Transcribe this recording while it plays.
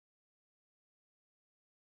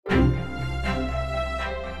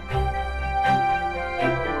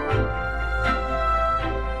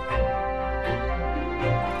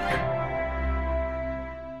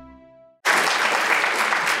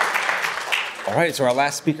All right, so our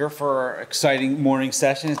last speaker for our exciting morning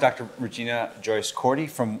session is Dr. Regina Joice Cordy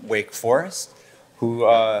from Wake Forest, who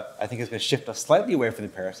I think is going to shift us slightly away from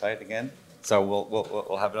the parasite again. So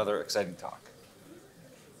we'll have another exciting talk.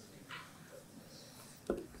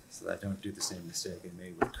 So that I don't do the same mistake I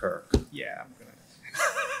made with Kirk. Yeah, I'm gonna.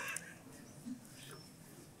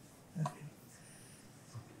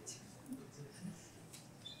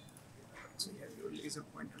 So you have your laser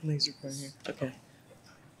pointer. Laser pointer here. Okay.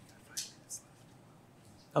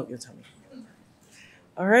 Oh, you'll tell me.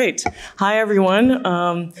 All right. Hi, everyone.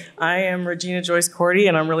 I am Regina Joice Cordy,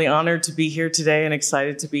 and I'm really honored to be here today and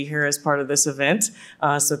excited to be here as part of this event.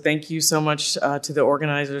 So thank you so much to the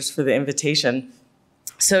organizers for the invitation.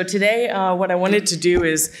 So today, what I wanted to do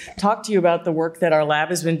is talk to you about the work that our lab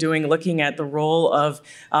has been doing looking at the role of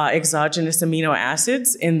exogenous amino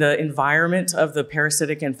acids in the environment of the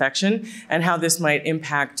parasitic infection and how this might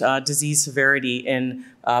impact disease severity in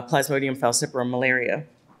Plasmodium falciparum malaria.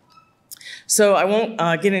 So I won't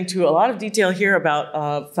get into a lot of detail here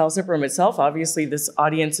about falciparum itself. Obviously, this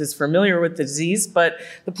audience is familiar with the disease, but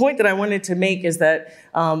the point that I wanted to make is that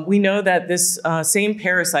we know that this same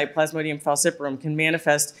parasite, Plasmodium falciparum, can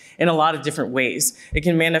manifest in a lot of different ways. It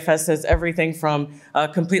can manifest as everything from a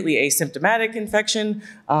completely asymptomatic infection,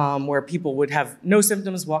 where people would have no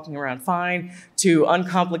symptoms, walking around fine, to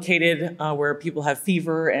uncomplicated, where people have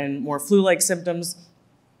fever and more flu-like symptoms,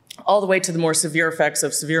 all the way to the more severe effects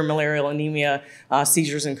of severe malarial anemia,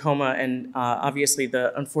 seizures and coma, and obviously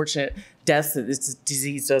the unfortunate deaths that this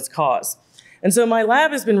disease does cause. And so my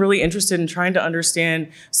lab has been really interested in trying to understand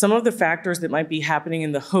some of the factors that might be happening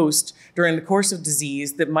in the host during the course of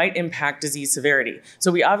disease that might impact disease severity.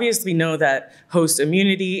 So we obviously know that host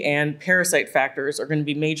immunity and parasite factors are going to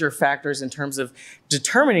be major factors in terms of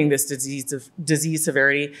determining this disease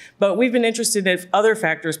severity, but we've been interested if other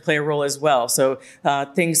factors play a role as well. So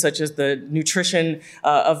things such as the nutrition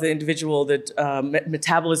of the individual, the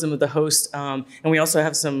metabolism of the host, and we also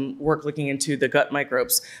have some work looking into the gut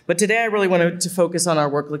microbes. But today I really want to focus on our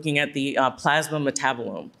work looking at the plasma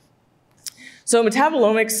metabolome. So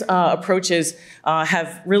metabolomics approaches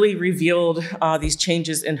have really revealed these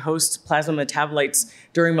changes in host plasma metabolites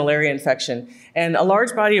during malaria infection. And a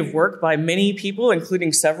large body of work by many people,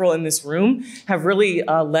 including several in this room, have really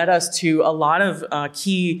led us to a lot of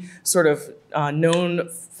key sort of known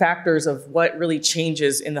factors of what really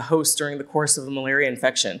changes in the host during the course of a malaria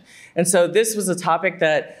infection. And so this was a topic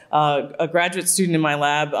that a graduate student in my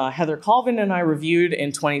lab, Heather Colvin, and I reviewed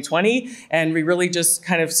in 2020. And we really just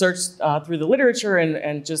kind of searched through the literature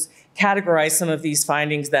and just categorized some of these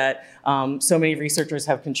findings that so many researchers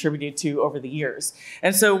have contributed to over the years.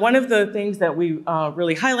 And so one of the things that we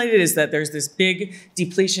really highlighted is that there's this big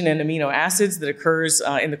depletion in amino acids that occurs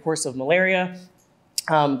in the course of malaria.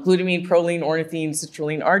 Glutamine, proline, ornithine,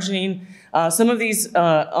 citrulline, arginine. Some of these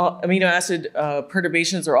amino acid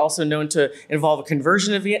perturbations are also known to involve a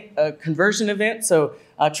conversion event. So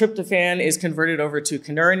tryptophan is converted over to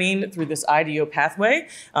kynurenine through this IDO pathway,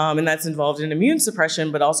 and that's involved in immune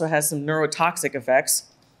suppression, but also has some neurotoxic effects.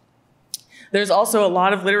 There's also a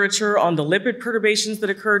lot of literature on the lipid perturbations that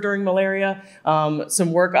occur during malaria.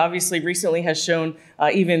 Some work obviously recently has shown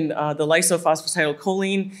even the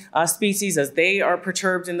lysophosphatidylcholine species, as they are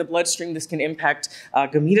perturbed in the bloodstream, this can impact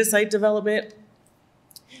gametocyte development.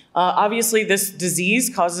 Obviously, this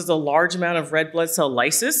disease causes a large amount of red blood cell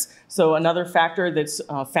lysis. So another factor that's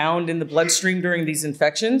found in the bloodstream during these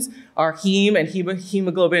infections are heme and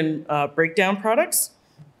hemoglobin breakdown products.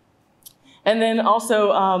 And then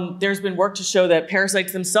also, there's been work to show that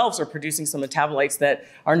parasites themselves are producing some metabolites that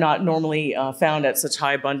are not normally found at such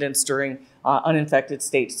high abundance during uninfected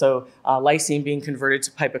states. So lysine being converted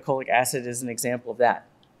to pipacolic acid is an example of that.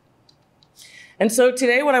 And so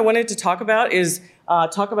today what I wanted to talk about is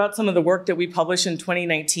talk about some of the work that we published in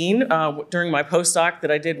 2019 during my postdoc that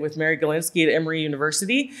I did with Mary Galinsky at Emory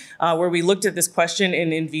University, where we looked at this question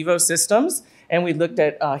in vivo systems. And we looked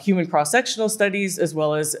at human cross-sectional studies as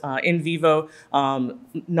well as in vivo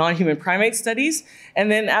non-human primate studies. And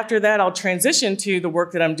then after that, I'll transition to the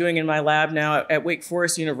work that I'm doing in my lab now at Wake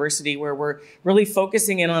Forest University, where we're really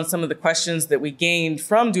focusing in on some of the questions that we gained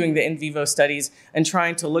from doing the in vivo studies and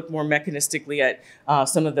trying to look more mechanistically at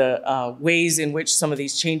some of the ways in which some of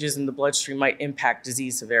these changes in the bloodstream might impact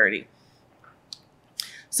disease severity.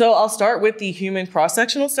 So I'll start with the human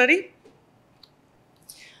cross-sectional study.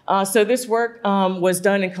 So this work was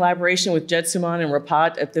done in collaboration with Jed Suman and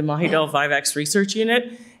Rapat at the Mahidol Vivax Research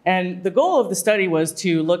Unit. And the goal of the study was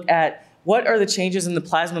to look at what are the changes in the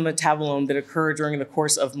plasma metabolome that occur during the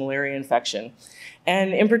course of malaria infection.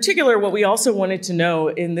 And in particular, what we also wanted to know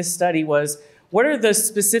in this study was what are the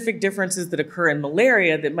specific differences that occur in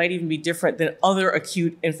malaria that might even be different than other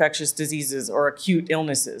acute infectious diseases or acute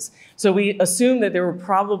illnesses? So we assumed that there were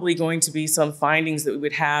probably going to be some findings that we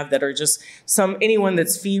would have that are just anyone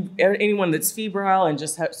that's febrile and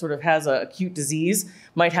just sort of has an acute disease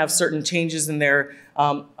might have certain changes in their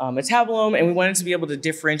metabolome, and we wanted to be able to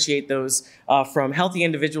differentiate those from healthy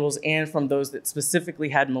individuals and from those that specifically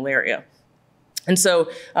had malaria. And so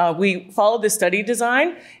we followed this study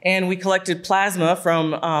design, and we collected plasma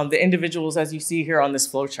from the individuals, as you see here on this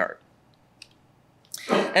flow chart.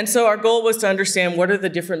 And so our goal was to understand what are the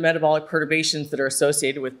different metabolic perturbations that are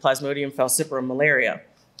associated with Plasmodium falciparum malaria.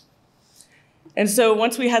 And so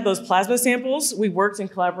once we had those plasma samples, we worked in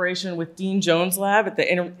collaboration with Dean Jones' lab at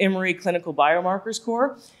the Emory Clinical Biomarkers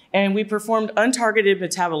Core, and we performed untargeted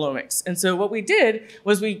metabolomics. And so what we did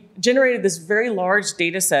was we generated this very large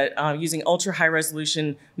data set using ultra high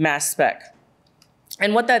resolution mass spec.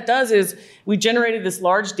 And what that does is we generated this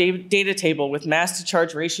large data table with mass to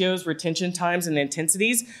charge ratios, retention times, and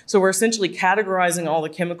intensities. So we're essentially categorizing all the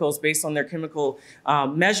chemicals based on their chemical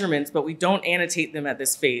measurements, but we don't annotate them at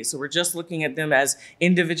this phase. So we're just looking at them as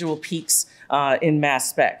individual peaks in mass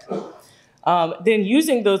spec. Then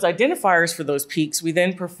using those identifiers for those peaks, we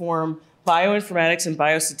then perform bioinformatics and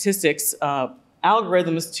biostatistics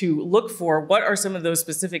algorithms to look for what are some of those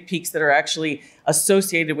specific peaks that are actually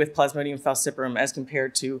associated with Plasmodium falciparum as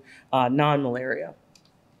compared to non-malaria.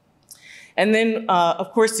 And then,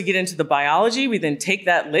 of course, to get into the biology, we then take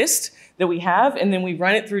that list that we have, and then we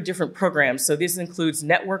run it through different programs. So this includes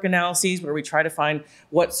network analyses, where we try to find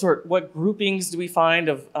what groupings do we find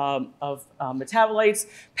of metabolites,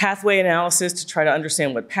 pathway analysis to try to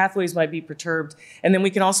understand what pathways might be perturbed, and then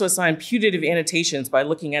we can also assign putative annotations by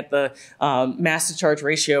looking at the mass to charge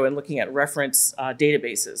ratio and looking at reference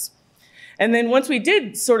databases. And then once we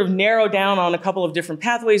did sort of narrow down on a couple of different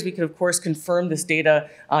pathways, we could, of course, confirm this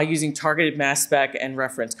data using targeted mass spec and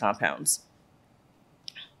reference compounds.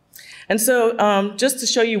 And so just to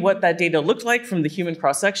show you what that data looked like from the human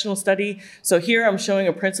cross-sectional study, so here I'm showing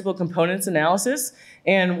a principal components analysis.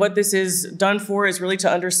 And what this is done for is really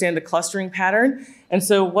to understand the clustering pattern. And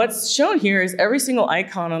so what's shown here is every single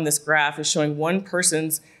icon on this graph is showing one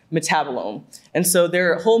person's metabolome. And so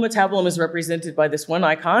their whole metabolome is represented by this one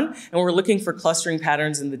icon, and we're looking for clustering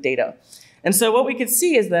patterns in the data. And so what we could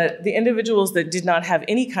see is that the individuals that did not have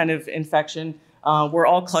any kind of infection were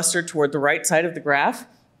all clustered toward the right side of the graph.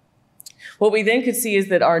 What we then could see is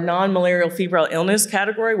that our non-malarial febrile illness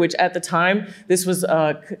category, which at the time, this was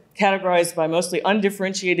categorized by mostly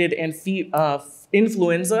undifferentiated and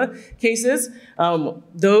influenza cases,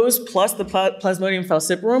 those plus the Plasmodium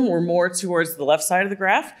falciparum were more towards the left side of the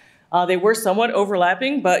graph. They were somewhat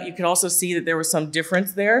overlapping, but you can also see that there was some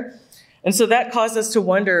difference there. And so that caused us to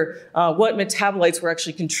wonder what metabolites were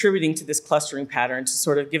actually contributing to this clustering pattern, to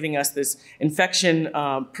sort of giving us this infection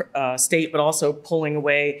state, but also pulling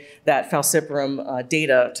away that falciparum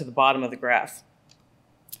data to the bottom of the graph.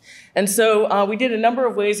 And so we did a number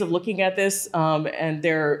of ways of looking at this, and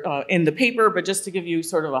they're in the paper, but just to give you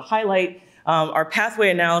sort of a highlight, our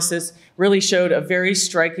pathway analysis really showed a very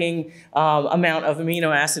striking amount of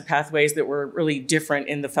amino acid pathways that were really different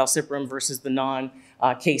in the falciparum versus the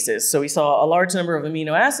non-cases. So we saw a large number of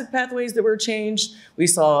amino acid pathways that were changed. We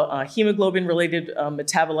saw hemoglobin-related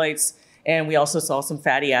metabolites, and we also saw some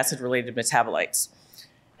fatty acid-related metabolites.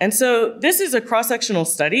 And so this is a cross-sectional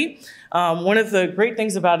study. One of the great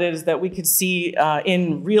things about it is that we could see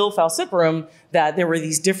in real falciparum that there were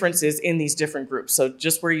these differences in these different groups. So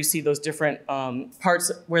just where you see those different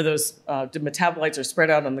parts where those metabolites are spread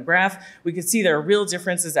out on the graph, we could see there are real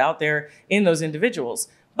differences out there in those individuals.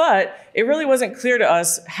 But it really wasn't clear to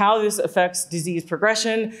us how this affects disease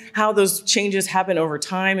progression, how those changes happen over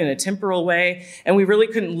time in a temporal way, and we really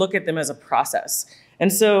couldn't look at them as a process.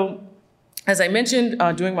 And so, as I mentioned,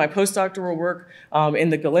 doing my postdoctoral work in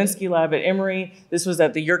the Galinsky lab at Emory, this was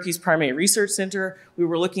at the Yerkes Primate Research Center. We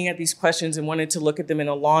were looking at these questions and wanted to look at them in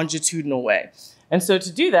a longitudinal way. And so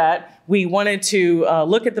to do that, we wanted to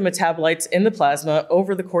look at the metabolites in the plasma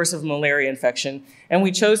over the course of malaria infection. And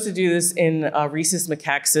we chose to do this in a rhesus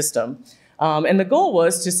macaque system. And the goal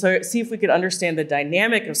was to see if we could understand the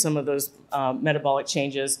dynamic of some of those metabolic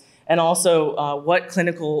changes, and also what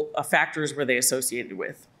clinical factors were they associated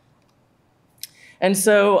with. And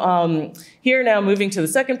so here now, moving to the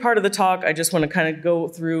second part of the talk, I just want to kind of go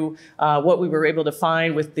through what we were able to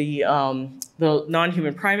find with the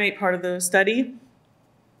non-human primate part of the study.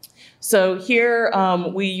 So here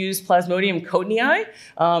we use Plasmodium cotinii,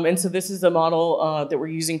 and so this is a model that we're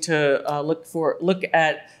using to look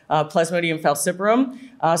at Plasmodium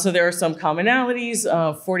falciparum. So there are some commonalities: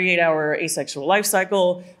 48-hour asexual life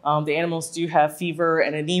cycle. The animals do have fever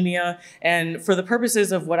and anemia, and for the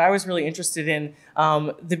purposes of what I was really interested in,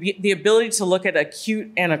 the ability to look at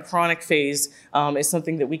acute and a chronic phase is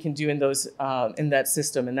something that we can do in those in that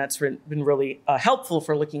system, and that's been really helpful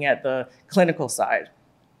for looking at the clinical side.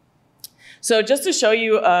 So just to show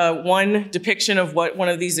you one depiction of what one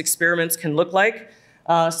of these experiments can look like.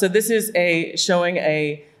 So this is showing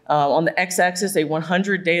on the x-axis a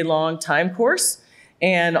 100-day-long time course,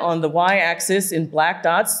 and on the y-axis in black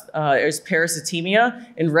dots is parasitemia,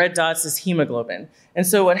 in red dots is hemoglobin. And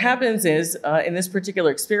so what happens is, in this particular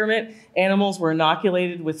experiment, animals were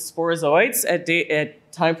inoculated with sporozoites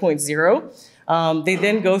at time point 0. They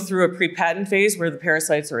then go through a pre-patent phase where the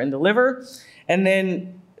parasites are in the liver, and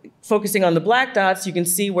then focusing on the black dots, you can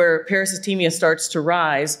see where parasitemia starts to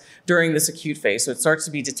rise during this acute phase. So it starts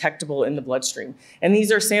to be detectable in the bloodstream. And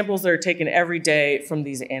these are samples that are taken every day from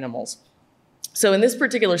these animals. So in this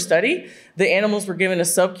particular study, the animals were given a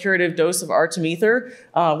subcurative dose of artemether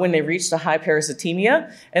when they reached a high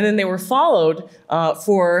parasitemia, and then they were followed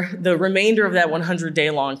for the remainder of that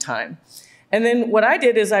 100-day-long time. And then what I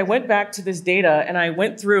did is I went back to this data and I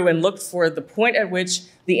went through and looked for the point at which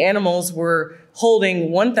the animals were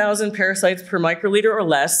holding 1,000 parasites per microliter or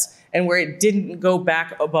less, and where it didn't go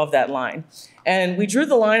back above that line. And we drew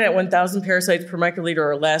the line at 1,000 parasites per microliter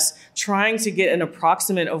or less, trying to get an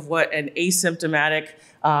approximate of what an asymptomatic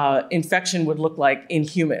infection would look like in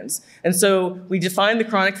humans. And so we defined the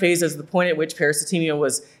chronic phase as the point at which parasitemia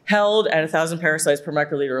was held at 1,000 parasites per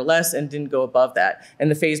microliter or less and didn't go above that.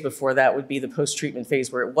 And the phase before that would be the post-treatment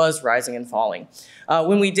phase where it was rising and falling.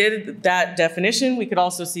 When we did that definition, we could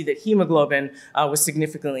also see that hemoglobin was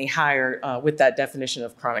significantly higher with that definition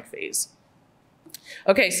of chronic phase.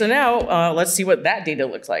 Okay, so now let's see what that data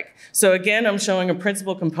looks like. So again, I'm showing a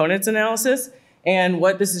principal components analysis. And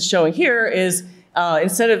what this is showing here is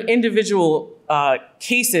instead of individual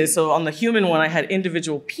cases, so on the human one, I had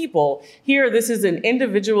individual people. Here, this is an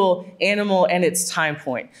individual animal and its time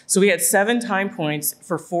point. So we had 7 time points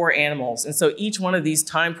for 4 animals. And so each one of these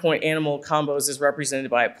time point animal combos is represented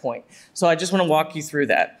by a point. So I just want to walk you through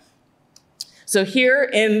that. So here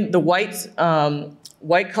in the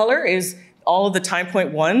white color is all of the time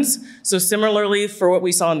point ones. So similarly for what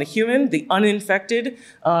we saw in the human, the uninfected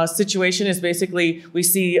situation is basically we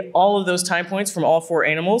see all of those time points from all 4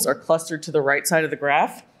 animals are clustered to the right side of the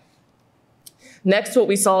graph. Next, what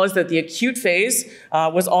we saw is that the acute phase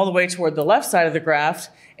was all the way toward the left side of the graph.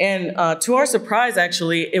 And to our surprise,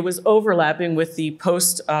 actually, it was overlapping with the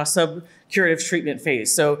post-subcurative treatment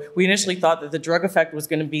phase. So we initially thought that the drug effect was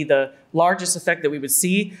going to be the largest effect that we would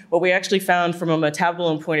see. What we actually found from a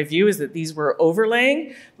metabolome point of view is that these were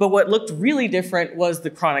overlaying, but what looked really different was the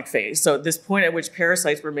chronic phase. So this point at which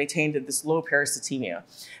parasites were maintained at this low parasitemia.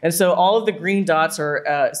 And so all of the green dots are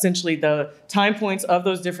essentially the time points of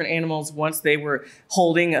those different animals once they were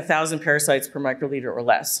holding 1,000 parasites per microliter or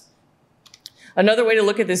less. Another way to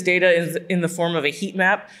look at this data is in the form of a heat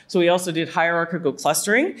map. So we also did hierarchical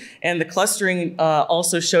clustering, and the clustering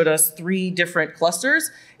also showed us 3 different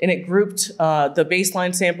clusters, and it grouped the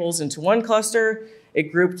baseline samples into one cluster,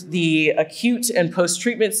 it grouped the acute and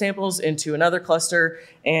post-treatment samples into another cluster,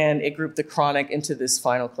 and it grouped the chronic into this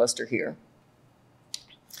final cluster here.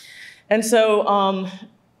 And so,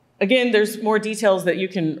 again, there's more details that you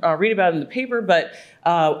can read about in the paper, but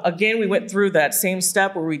again, we went through that same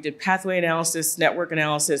step where we did pathway analysis, network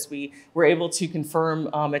analysis. We were able to confirm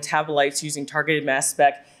metabolites using targeted mass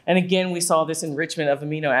spec. And again, we saw this enrichment of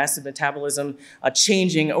amino acid metabolism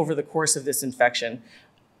changing over the course of this infection.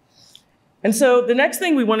 And so the next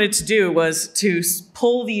thing we wanted to do was to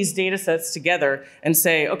pull these data sets together and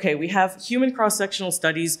say, okay, we have human cross-sectional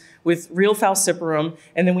studies with real falciparum,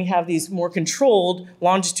 and then we have these more controlled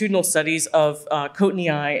longitudinal studies of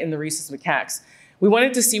cotinii in the rhesus macaques. We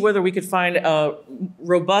wanted to see whether we could find a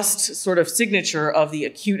robust sort of signature of the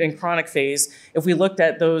acute and chronic phase if we looked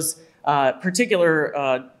at those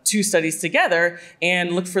particular 2 studies together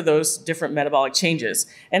and looked for those different metabolic changes.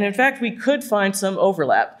 And in fact, we could find some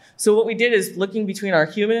overlap. So what we did is looking between our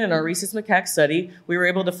human and our rhesus macaque study, we were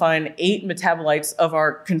able to find 8 metabolites of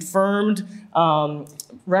our confirmed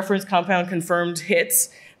reference compound confirmed hits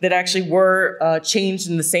that actually were changed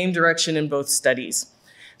in the same direction in both studies.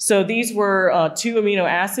 So these were 2 amino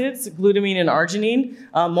acids, glutamine and arginine,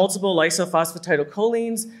 multiple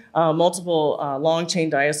lysophosphatidylcholines, multiple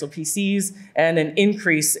long-chain diacylPCs, and an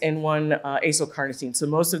increase in 1 acylcarnitine. So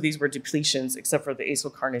most of these were depletions except for the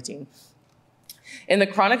acylcarnitine. In the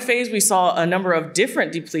chronic phase, we saw a number of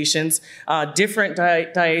different depletions, different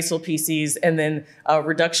diacyl PCs, and then a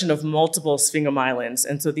reduction of multiple sphingomyelins.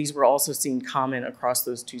 And so these were also seen common across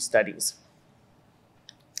those two studies.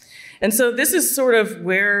 And so this is sort of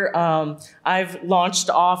where I've launched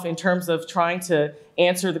off in terms of trying to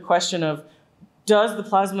answer the question of, does the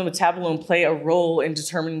plasma metabolome play a role in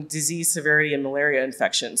determining disease severity in malaria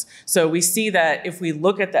infections? So we see that if we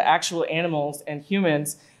look at the actual animals and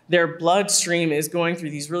humans, their bloodstream is going through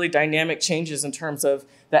these really dynamic changes in terms of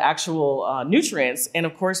the actual nutrients. And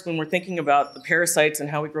of course, when we're thinking about the parasites and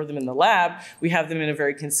how we grow them in the lab, we have them in a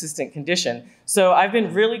very consistent condition. So I've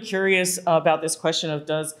been really curious about this question of,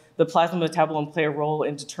 does the plasma metabolome play a role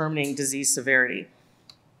in determining disease severity?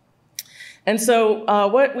 And so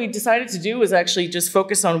what we decided to do was actually just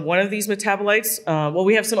focus on one of these metabolites. Well,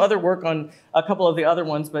 we have some other work on a couple of the other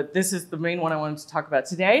ones, but this is the main one I wanted to talk about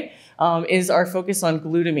today, is our focus on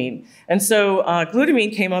glutamine. And so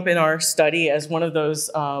glutamine came up in our study as one of those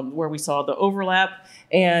where we saw the overlap.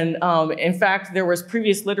 And in fact, there was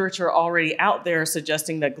previous literature already out there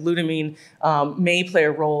suggesting that glutamine may play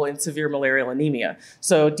a role in severe malarial anemia.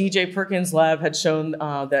 So DJ Perkins' lab had shown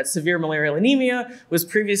that severe malarial anemia was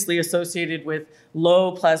previously associated with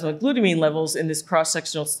low plasma glutamine levels in this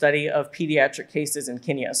cross-sectional study of pediatric cases in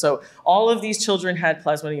Kenya. So all of these children had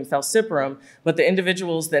Plasmodium falciparum, but the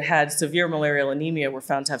individuals that had severe malarial anemia were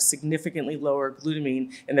found to have significantly lower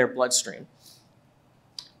glutamine in their bloodstream.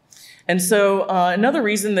 And so another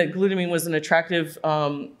reason that glutamine was an attractive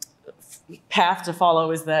path to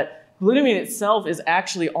follow is that glutamine itself is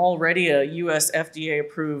actually already a US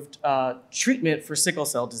FDA-approved treatment for sickle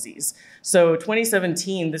cell disease. So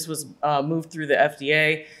 2017, this was moved through the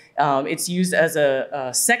FDA. It's used as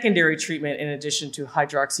a secondary treatment in addition to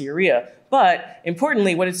hydroxyurea. But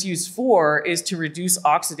importantly, what it's used for is to reduce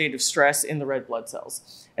oxidative stress in the red blood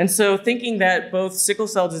cells. And so thinking that both sickle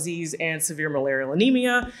cell disease and severe malarial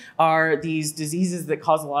anemia are these diseases that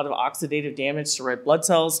cause a lot of oxidative damage to red blood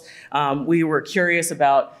cells, we were curious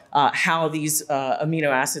about how these amino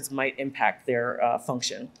acids might impact their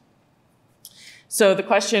function. So the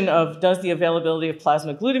question of, does the availability of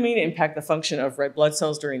plasma glutamine impact the function of red blood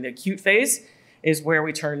cells during the acute phase, is where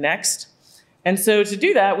we turn next. And so to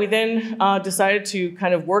do that, we then decided to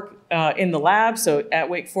kind of work in the lab, so at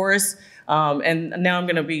Wake Forest. And now I'm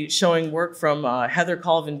going to be showing work from Heather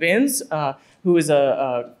Colvin-Binns, who is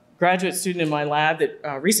a graduate student in my lab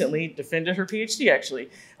that recently defended her PhD,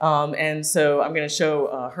 actually. And so I'm going to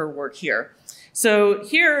show her work here. So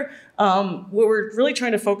here, what we're really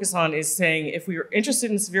trying to focus on is saying, if we are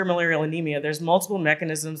interested in severe malarial anemia, there's multiple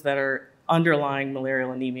mechanisms that are underlying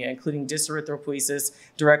malarial anemia, including dyserythropoiesis,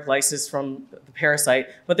 direct lysis from the parasite.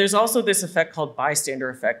 But there's also this effect called bystander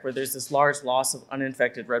effect, where there's this large loss of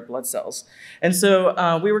uninfected red blood cells. And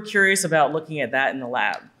so we were curious about looking at that in the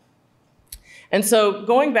lab. And so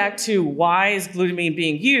going back to why is glutamine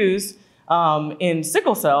being used in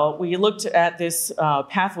sickle cell, we looked at this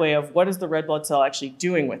pathway of what is the red blood cell actually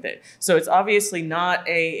doing with it. So it's obviously not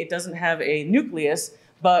it doesn't have a nucleus,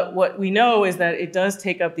 but what we know is that it does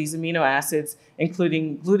take up these amino acids,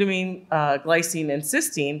 including glutamine, glycine, and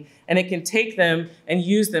cysteine, and it can take them and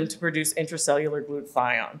use them to produce intracellular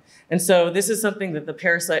glutathione. And so this is something that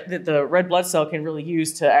the red blood cell can really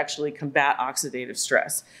use to actually combat oxidative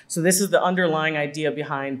stress. So this is the underlying idea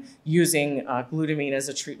behind using glutamine as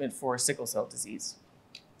a treatment for sickle cell disease.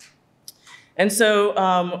 And so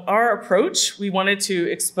our approach, we wanted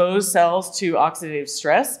to expose cells to oxidative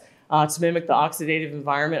stress to mimic the oxidative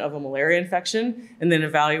environment of a malaria infection, and then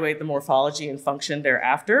evaluate the morphology and function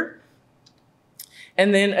thereafter.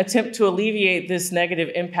 And then attempt to alleviate this negative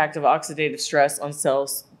impact of oxidative stress on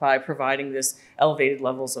cells by providing this elevated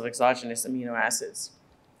levels of exogenous amino acids.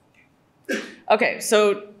 Okay,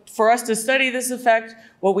 so for us to study this effect,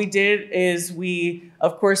 what we did is we,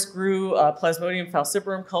 of course, grew Plasmodium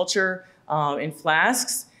falciparum culture in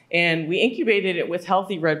flasks, and we incubated it with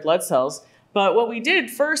healthy red blood cells. But what we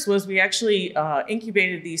did first was we actually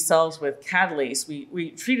incubated these cells with catalase.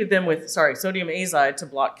 We treated them with, sodium azide to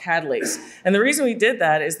block catalase. And the reason we did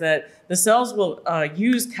that is that the cells will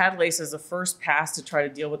use catalase as a first pass to try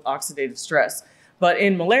to deal with oxidative stress. But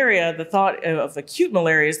in malaria, the thought of acute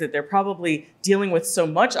malaria is that they're probably dealing with so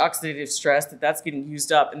much oxidative stress that that's getting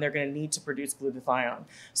used up and they're going to need to produce glutathione.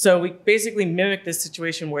 So we basically mimic this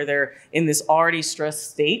situation where they're in this already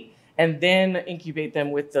stressed state, and then incubate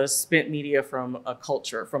them with the spent media from a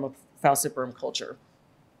culture, from a falciparum culture.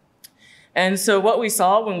 And so what we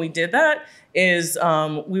saw when we did that is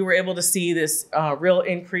we were able to see this real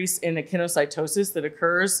increase in echinocytosis that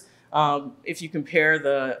occurs if you compare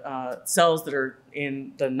the cells that are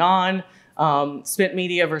in the spent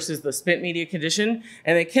media versus the spent media condition.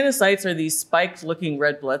 And the echinocytes are these spiked looking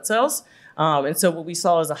red blood cells. And so what we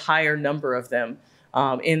saw is a higher number of them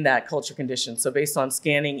in that culture condition. So based on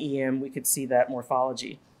scanning EM, we could see that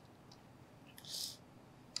morphology.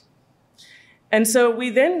 And so we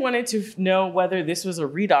then wanted to know whether this was a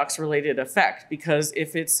redox-related effect, because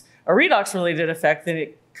if it's a redox-related effect, then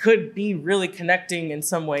it could be really connecting in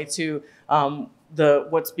some way to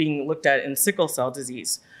what's being looked at in sickle cell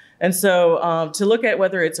disease. And so to look at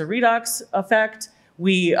whether it's a redox effect,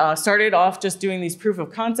 we started off just doing these proof of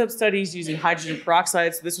concept studies using hydrogen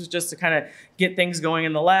peroxide. So this was just to kind of get things going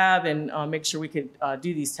in the lab and make sure we could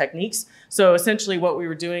do these techniques. So essentially what we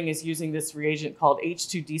were doing is using this reagent called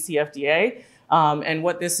H2DCFDA. And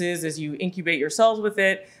what this is you incubate your cells with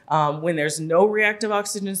it. When there's no reactive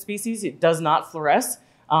oxygen species, it does not fluoresce.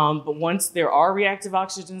 But once there are reactive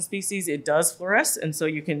oxygen species, it does fluoresce. And so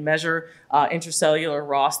you can measure intracellular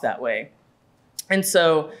ROS that way. And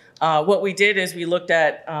so what we did is we looked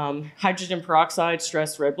at hydrogen peroxide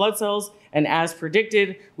stressed red blood cells. And as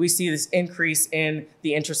predicted, we see this increase in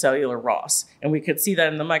the intracellular ROS. And we could see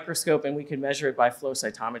that in the microscope, and we could measure it by flow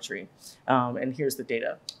cytometry. And here's the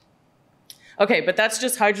data. Okay, but that's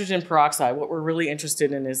just hydrogen peroxide. What we're really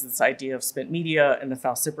interested in is this idea of spent media and the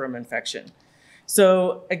falciparum infection.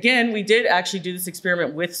 So again, we did actually do this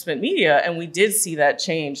experiment with spent media, and we did see that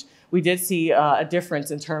change. We did see a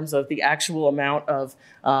difference in terms of the actual amount of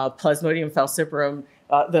Plasmodium falciparum,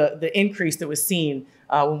 the increase that was seen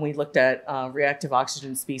when we looked at reactive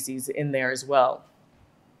oxygen species in there as well.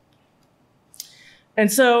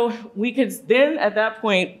 And so we could then at that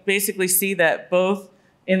point basically see that both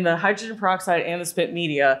in the hydrogen peroxide and the spent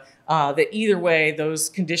media, that either way, those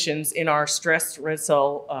conditions in our stressed red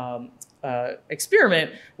cell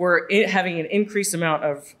experiment were having an increased amount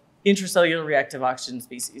of intracellular reactive oxygen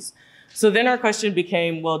species. So then our question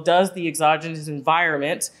became, well, does the exogenous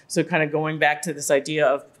environment, so kind of going back to this idea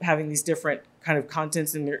of having these different kind of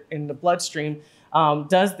contents in the bloodstream,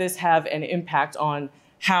 does this have an impact on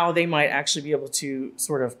how they might actually be able to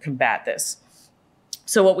sort of combat this?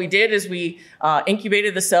 So what we did is we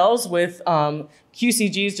incubated the cells with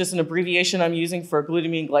QCGs, just an abbreviation I'm using for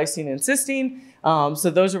glutamine, glycine, and cysteine. So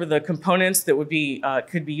those were the components that would be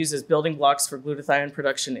could be used as building blocks for glutathione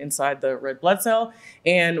production inside the red blood cell.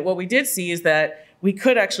 And what we did see is that we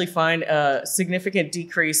could actually find a significant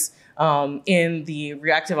decrease in the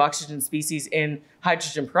reactive oxygen species in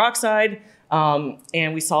hydrogen peroxide.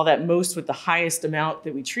 And we saw that most with the highest amount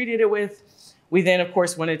that we treated it with. We then, of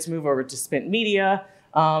course, wanted to move over to spent media.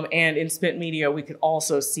 And in spent media, we could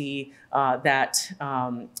also see that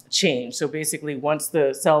change. So basically, once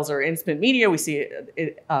the cells are in spent media, we see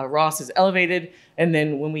ROS is elevated. And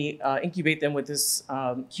then when we incubate them with this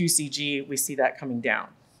QCG, we see that coming down.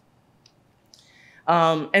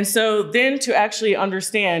 And so then to actually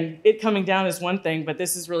understand it coming down is one thing, but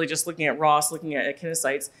this is really just looking at ROS, looking at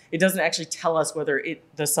echinocytes. It doesn't actually tell us whether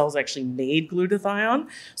the cells actually made glutathione.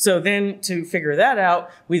 So then to figure that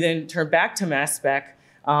out, we then turn back to mass spec,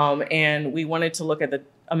 and we wanted to look at the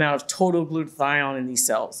amount of total glutathione in these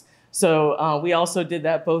cells. So we also did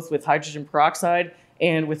that both with hydrogen peroxide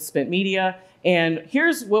and with spent media. And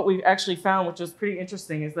here's what we actually found, which was pretty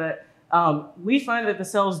interesting, is that we find that the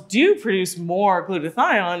cells do produce more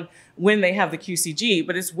glutathione when they have the QCG,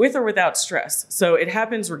 but it's with or without stress. So it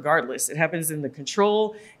happens regardless. It happens in the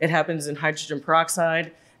control, it happens in hydrogen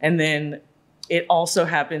peroxide, and then it also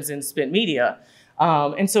happens in spent media.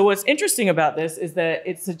 And so what's interesting about this is that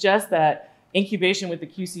it suggests that incubation with the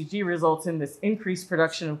QCG results in this increased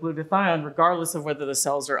production of glutathione regardless of whether the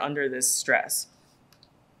cells are under this stress.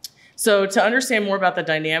 So to understand more about the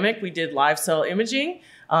dynamic, we did live cell imaging.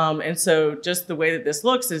 And so just the way that this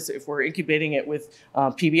looks is if we're incubating it with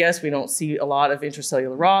PBS, we don't see a lot of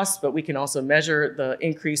intracellular ROS, but we can also measure the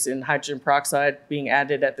increase in hydrogen peroxide being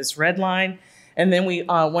added at this red line. And then we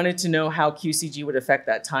wanted to know how QCG would affect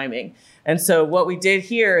that timing. And so what we did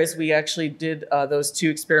here is we actually did those two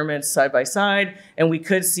experiments side by side, and we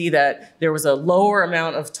could see that there was a lower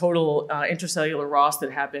amount of total intracellular ROS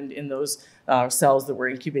that happened in those cells that were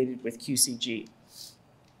incubated with QCG.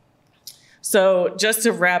 So just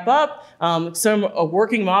to wrap up, a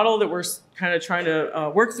working model that we're kind of trying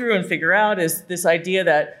to work through and figure out is this idea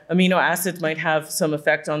that amino acids might have some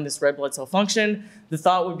effect on this red blood cell function. The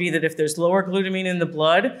thought would be that if there's lower glutamine in the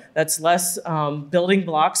blood, that's less building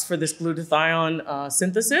blocks for this glutathione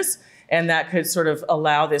synthesis, and that could sort of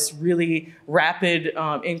allow this really rapid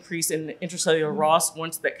increase in intracellular ROS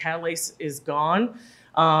once that catalase is gone.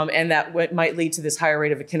 And that might lead to this higher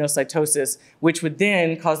rate of echinocytosis, which would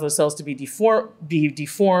then cause those cells to be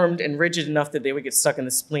deformed and rigid enough that they would get stuck in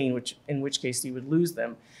the spleen, in which case you would lose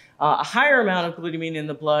them. a higher amount of glutamine in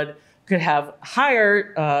the blood could have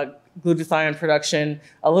higher glutathione production,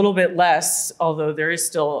 a little bit less, although there is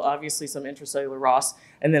still obviously some intracellular ROS,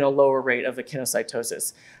 and then a lower rate of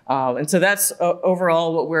echinocytosis. And so that's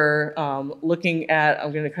overall what we're looking at.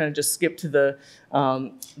 I'm going to kind of just skip to the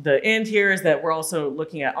end here, is that we're also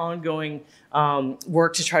looking at ongoing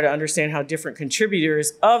work to try to understand how different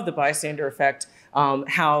contributors of the bystander effect,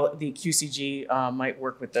 how the QCG might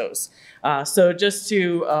work with those. So just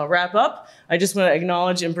to wrap up, I just want to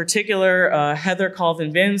acknowledge in particular Heather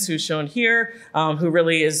Colvin-Binns, who's shown here, who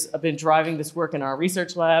really has been driving this work in our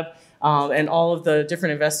research lab, and all of the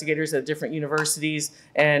different investigators at different universities,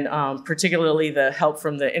 and particularly the help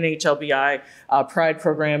from the NHLBI PRIDE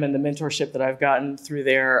program and the mentorship that I've gotten through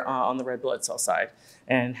there on the red blood cell side.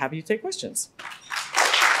 And happy to take questions.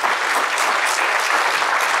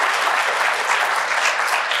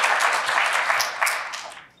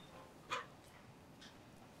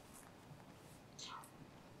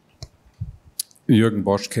 Jürgen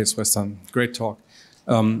Bosch, Case Western, great talk.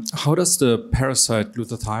 How does the parasite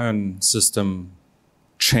glutathione system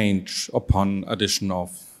change upon addition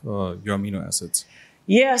of your amino acids?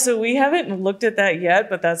 Yeah, so we haven't looked at that yet,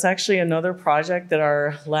 but that's actually another project that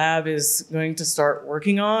our lab is going to start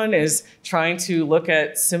working on, is trying to look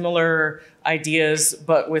at similar ideas,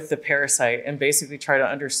 but with the parasite, and basically try to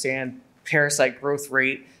understand parasite growth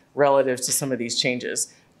rate relative to some of these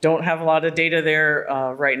changes. Don't have a lot of data there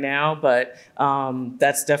right now, but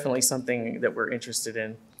that's definitely something that we're interested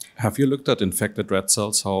in. Have you looked at infected red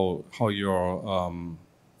cells, how your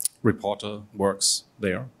reporter works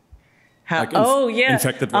there? Like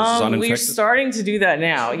infected versus uninfected? We're starting to do that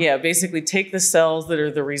now. Yeah, basically take the cells that are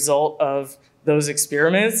the result of those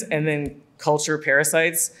experiments and then culture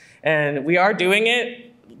parasites. And we are doing it.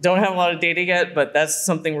 Don't have a lot of data yet, but that's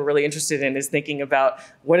something we're really interested in, is thinking about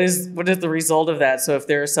what is the result of that. So if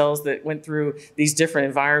there are cells that went through these different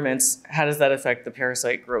environments, how does that affect the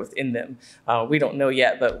parasite growth in them? We don't know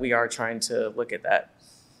yet, but we are trying to look at that.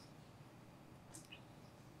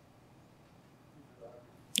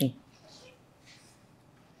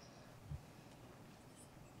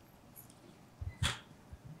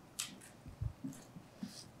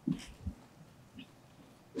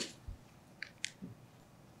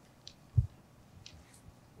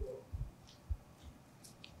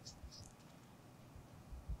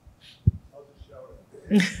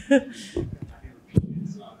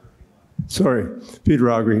 Sorry, Peter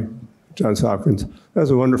Augrey, Johns Hopkins. That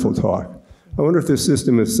was a wonderful talk. I wonder if this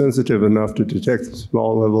system is sensitive enough to detect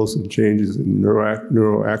small levels of changes in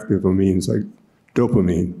neuroactive amines like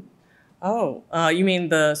dopamine. Oh, you mean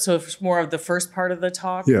so it's more of the first part of the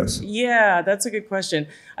talk? Yes. Yeah, that's a good question.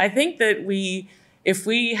 I think that if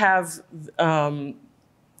we have,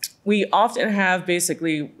 we often have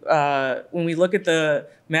basically, when we look at the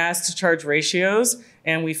mass to charge ratios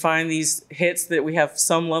and we find these hits that we have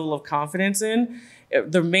some level of confidence in,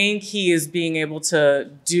 the main key is being able to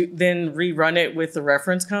then rerun it with the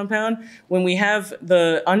reference compound. When we have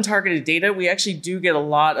the untargeted data, we actually do get a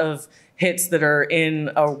lot of hits that are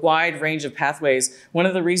in a wide range of pathways. One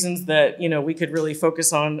of the reasons that we could really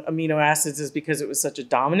focus on amino acids is because it was such a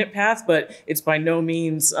dominant path, but it's by no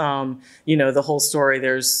means the whole story.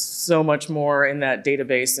 There's so much more in that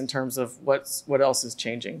database in terms of what else is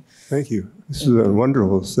changing. Thank you. This is a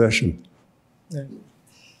wonderful session. Yeah.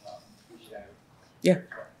 Yeah.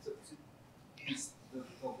 So is the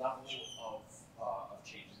level of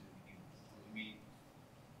changes in glutamine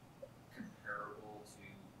comparable to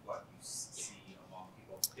what you see among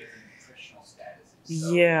people with different nutritional statuses?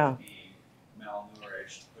 So yeah. Being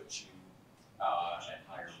malnourished puts you at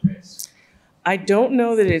higher risk. I don't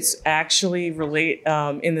know that it's actually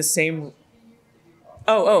in the same.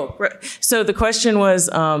 So the question was,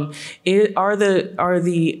 are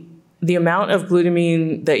the amount of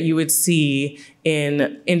glutamine that you would see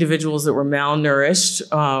in individuals that were malnourished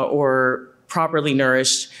or properly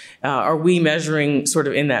nourished, are we measuring sort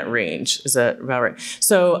of in that range? Is that about right?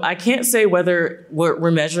 So I can't say whether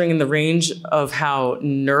we're measuring in the range of how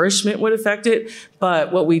nourishment would affect it,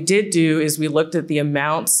 but what we did do is we looked at the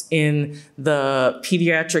amounts in the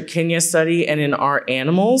pediatric Kenya study and in our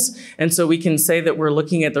animals. And so we can say that we're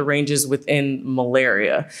looking at the ranges within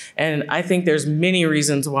malaria. And I think there's many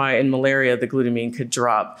reasons why in malaria the glutamine could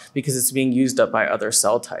drop, because it's being used up by other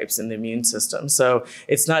cell types in the immune system. So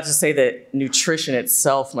it's not to say that nutrition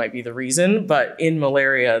itself might be the reason, but in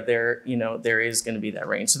malaria there is going to be that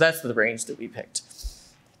range. So that's the range that we picked.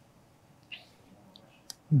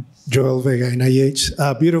 Joel Vega,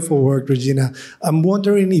 NIH. Beautiful work, Regina. I'm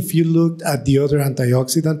wondering if you looked at the other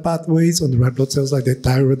antioxidant pathways on the red blood cells, like the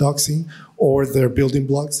thyrodoxine or their building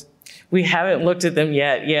blocks? We haven't looked at them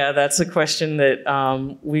yet. Yeah, that's a question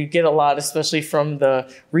that we get a lot, especially from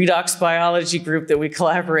the redox biology group that we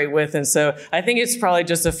collaborate with. And so I think it's probably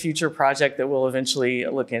just a future project that we'll eventually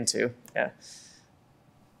look into. Yeah.